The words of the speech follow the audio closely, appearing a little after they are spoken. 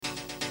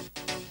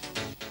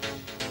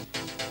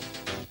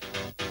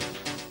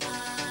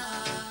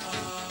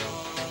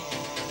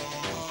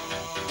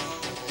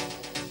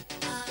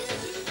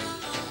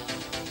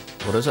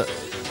What is it?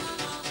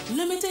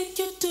 Let me take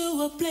you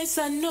to a place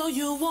I know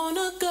you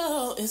wanna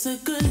go. It's a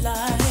good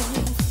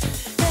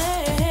life.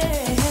 Hey,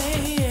 hey,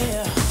 hey,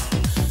 yeah.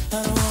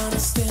 I don't wanna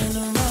stand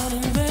around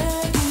and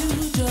beg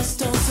you. Just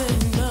don't say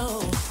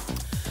no.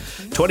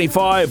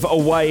 25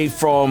 away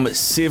from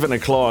 7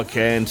 o'clock,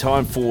 and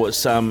time for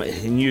some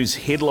news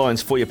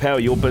headlines for you. Power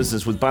your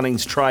business with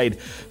Bunnings Trade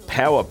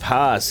Power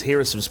Pass. Here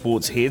are some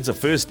sports heads. The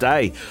first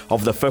day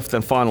of the fifth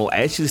and final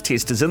Ashes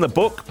test is in the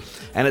book,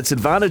 and it's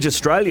advantage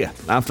Australia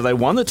after they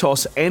won the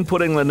toss and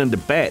put England into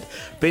bat.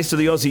 Best of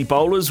the Aussie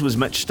bowlers was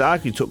Mitch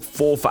Starc, who took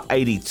 4 for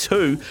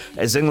 82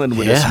 as England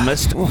were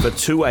dismissed for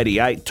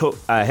 288. Took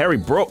Harry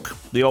Brook,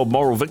 the old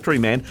moral victory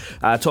man,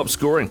 top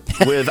scoring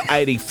with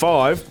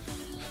 85.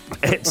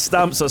 It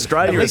stumps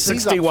Australia at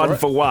 61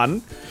 for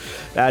 1.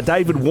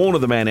 David Warner,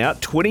 the man out,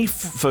 20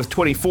 for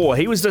 24.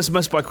 He was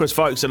dismissed by Chris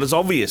Folkes, and it's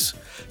obvious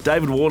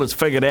David Warner's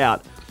figured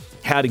out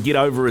how to get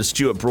over his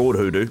Stuart Broad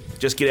hoodoo.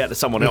 Just get out to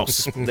someone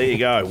else. There you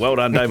go. Well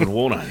done, David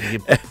Warner.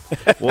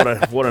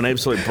 What an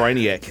absolute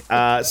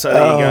brainiac. So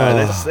there you go.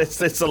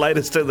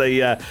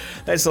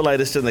 That's the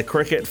latest in the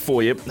cricket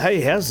for you. Hey,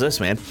 how's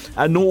this, man?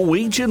 A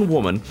Norwegian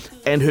woman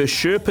and her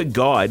Sherpa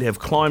guide have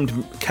climbed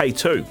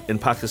K2 in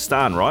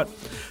Pakistan, right?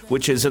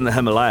 Which is in the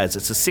Himalayas.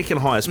 It's the second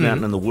highest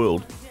mountain in the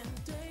world.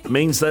 It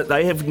means that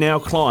they have now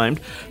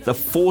climbed the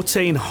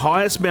 14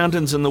 highest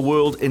mountains in the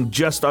world in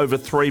just over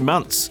 3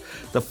 months.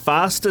 The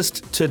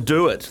fastest to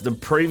do it.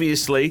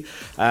 Previously,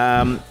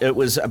 it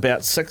was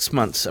about 6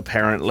 months,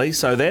 apparently.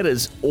 So that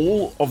is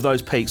all of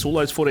those peaks, all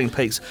those 14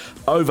 peaks,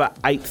 over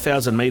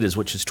 8,000 metres,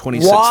 which is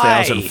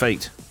 26,000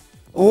 feet.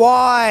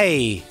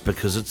 Why?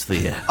 Because it's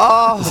there.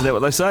 Oh, isn't that what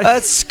they say?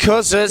 It's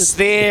because it's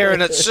there,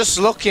 and it's just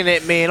looking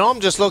at me, and I'm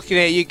just looking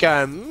at you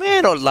going,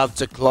 man, I'd love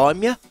to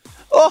climb you.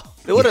 Oh,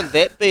 wouldn't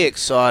that be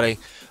exciting?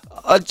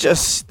 I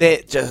just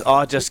get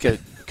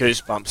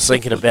goosebumps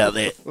thinking about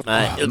that,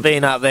 mate.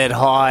 Being up that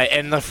high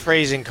and the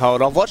freezing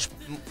cold. I've watched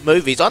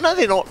movies. I know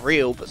they're not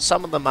real, but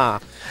some of them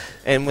are.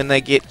 And when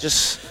they get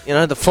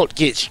the foot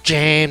gets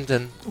jammed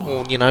and,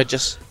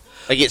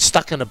 they get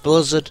stuck in a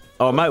blizzard.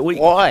 Oh, mate,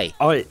 why?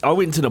 I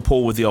went to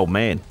Nepal with the old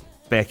man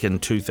back in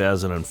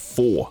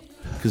 2004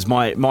 because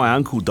my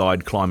uncle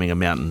died climbing a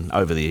mountain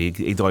over there.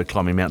 He died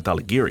climbing Mount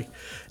Dhaulagiri.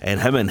 And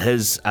him and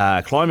his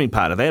climbing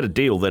partner, they had a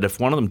deal that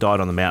if one of them died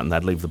on the mountain,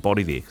 they'd leave the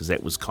body there because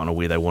that was kind of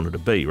where they wanted to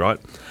be, right?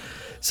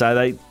 So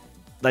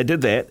they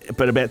did that.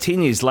 But about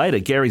 10 years later,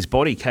 Gary's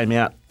body came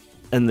out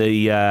of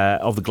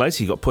the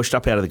glacier. He got pushed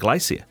up out of the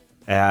glacier.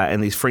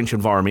 And these French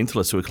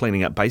environmentalists who were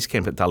cleaning up base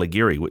camp at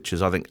Dhaulagiri, which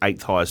is, I think,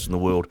 8th highest in the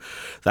world,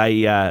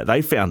 they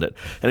found it.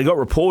 And it got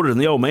reported, and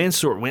the old man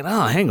saw it and went,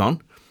 hang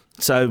on.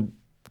 So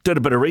did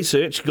a bit of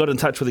research, got in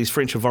touch with these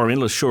French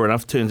environmentalists. Sure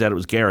enough, turns out it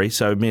was Gary.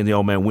 So me and the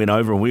old man went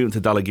over, and we went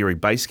to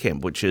Dhaulagiri base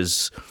camp, which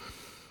is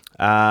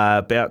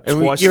about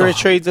twice. You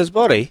retrieved his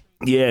body?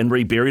 Yeah, and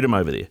reburied him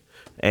over there.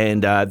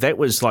 And that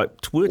was like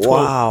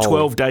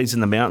 12 days in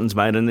the mountains,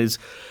 mate. And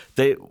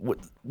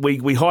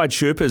we hired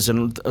Sherpas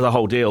and the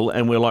whole deal,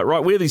 and we're like, right,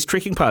 where are these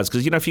trekking paths?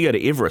 Because, if you go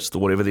to Everest or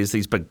whatever, there's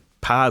these big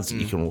paths that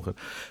you can walk on.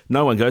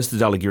 No one goes to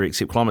Dhaulagiri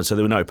except climbers, so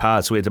there were no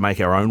paths, so we had to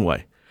make our own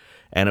way.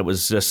 And it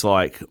was just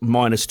like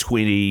minus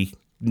 20,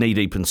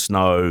 knee-deep in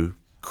snow,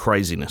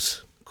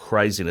 craziness.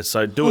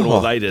 So doing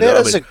all they did. That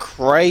is a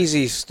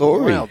crazy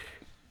story. Wow.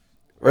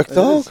 Rick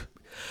Dog?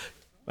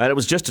 And it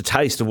was just a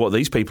taste of what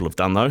these people have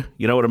done, though.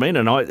 You know what I mean?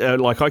 And I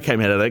came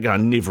out of that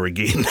going, never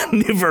again,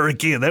 never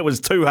again. That was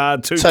too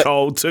hard, too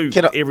cold,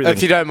 everything.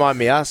 If you don't mind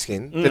me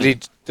asking,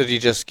 did he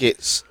just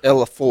get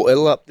fall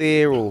ill up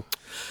there, or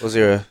was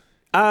there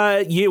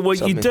yeah, well,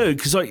 something? you do,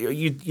 because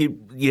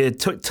you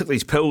took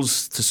these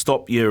pills to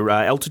stop your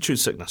altitude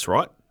sickness,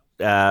 right?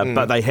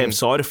 But they have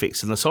side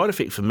effects, and the side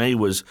effect for me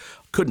was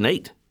couldn't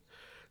eat.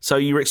 So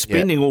you're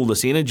expending all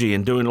this energy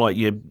and doing like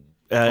your...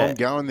 I'm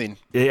going then.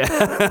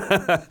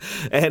 Yeah.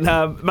 And,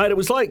 mate, it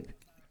was like,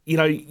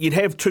 you'd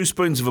have 2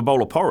 spoons of a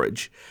bowl of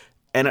porridge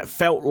and it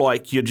felt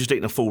like you'd just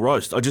eaten a full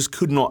roast. I just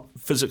could not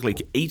physically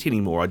eat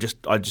anymore. I just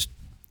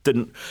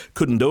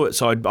couldn't do it.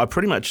 So I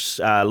pretty much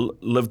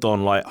lived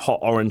on like hot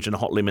orange and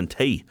hot lemon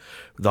tea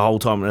the whole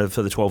time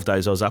for the 12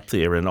 days I was up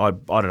there. And I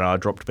don't know, I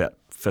dropped about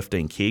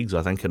 15 kegs,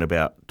 I think, in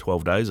about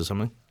 12 days or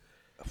something.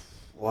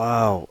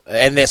 Wow.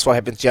 And that's what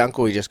happened to your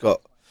uncle. He just got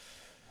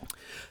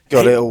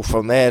ill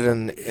from that,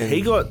 and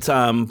he got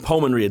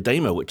pulmonary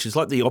edema, which is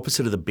like the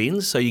opposite of the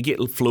bends. So you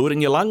get fluid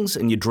in your lungs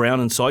and you drown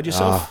inside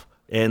yourself.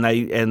 And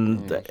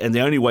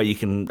the only way you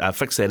can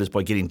fix that is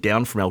by getting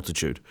down from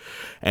altitude.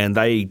 And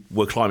they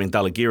were climbing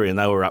Dhaulagiri, and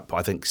they were up,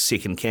 I think,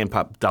 second camp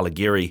up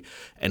Dhaulagiri,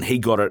 and he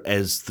got it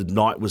as the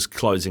night was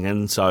closing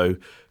in. So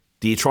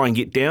do you try and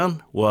get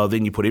down? Well,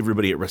 then you put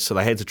everybody at risk. So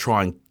they had to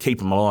try and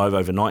keep him alive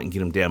overnight and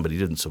get him down, but he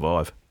didn't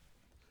survive.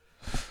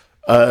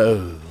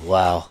 Oh,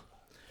 wow.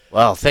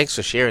 Well, thanks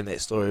for sharing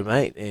that story,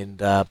 mate, and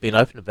being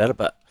open about it.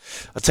 But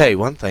I'll tell you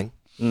one thing.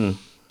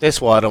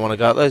 That's why I don't want to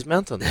go up those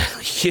mountains.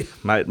 Yeah,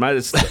 mate.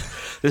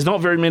 There's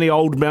not very many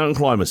old mountain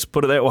climbers,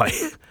 put it that way.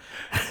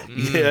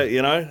 Yeah,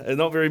 you know,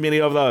 not very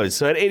many of those.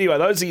 So anyway,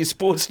 those are your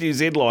sports news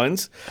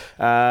headlines.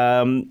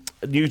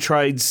 New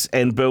trades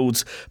and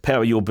builds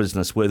power your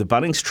business. Where the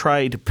Bunnings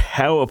Trade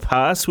Power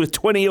Pass with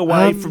 20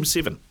 away from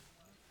 7.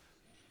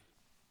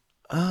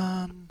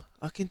 I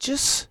can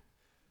just.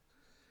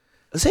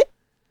 Is it?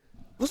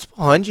 What's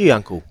behind you,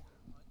 Uncle?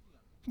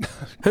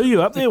 Who are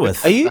you up there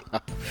with? Are you?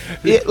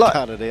 Yeah, like.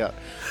 Cut it out.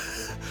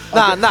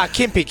 Nah,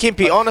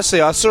 Kempy.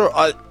 Honestly,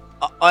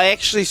 I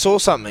actually saw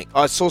something.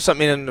 I saw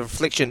something in the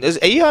reflection.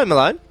 Are you home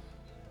alone?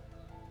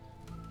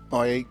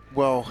 I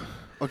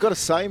got to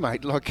say,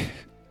 mate, like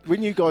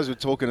when you guys were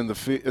talking in the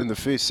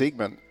first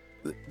segment,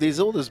 there's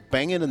all this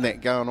banging and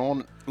that going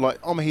on. Like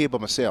I'm here by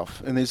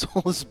myself, and there's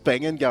all this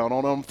banging going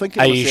on. And I'm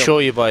thinking, Are to you myself,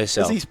 sure you're by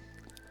yourself? Is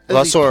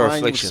I he saw a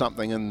playing with reflection.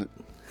 something, and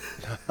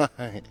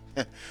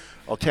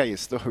I'll tell you a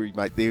story,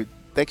 mate.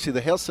 Actually,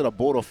 the house that I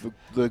bought off,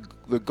 the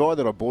guy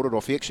that I bought it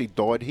off, he actually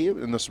died here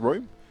in this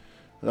room.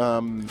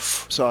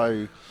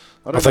 So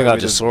I think I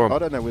just saw him. I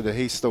don't know whether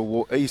he's still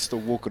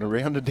walking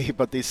around in there,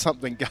 but there's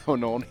something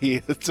going on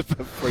here. It's a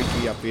bit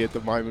freaky up here at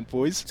the moment,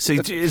 boys. See,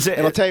 is it,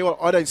 And I'll tell you what,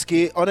 I don't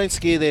scare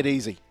that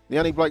easy. The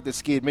only bloke that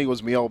scared me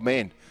was my old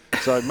man.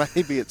 So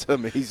maybe it's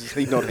him. He's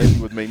not happy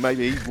with me.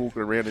 Maybe he's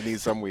walking around in here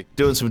somewhere.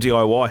 doing some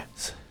DIY?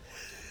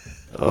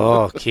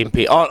 Oh,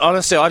 Kempy.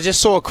 Honestly, I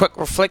just saw a quick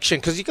reflection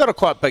because you got a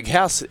quite big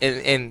house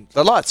and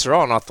the lights are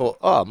on. I thought,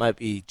 oh,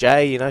 maybe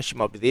Jay, she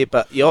might be there,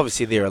 but you're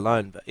obviously there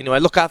alone. But anyway,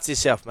 look after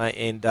yourself, mate,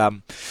 and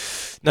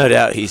no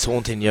doubt he's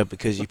haunting you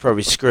because you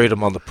probably screwed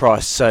him on the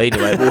price. So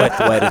anyway, we'll have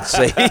to wait and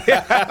see.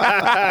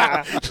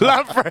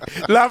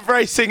 Love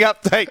Racing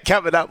update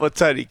coming up with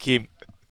Tony Kemp.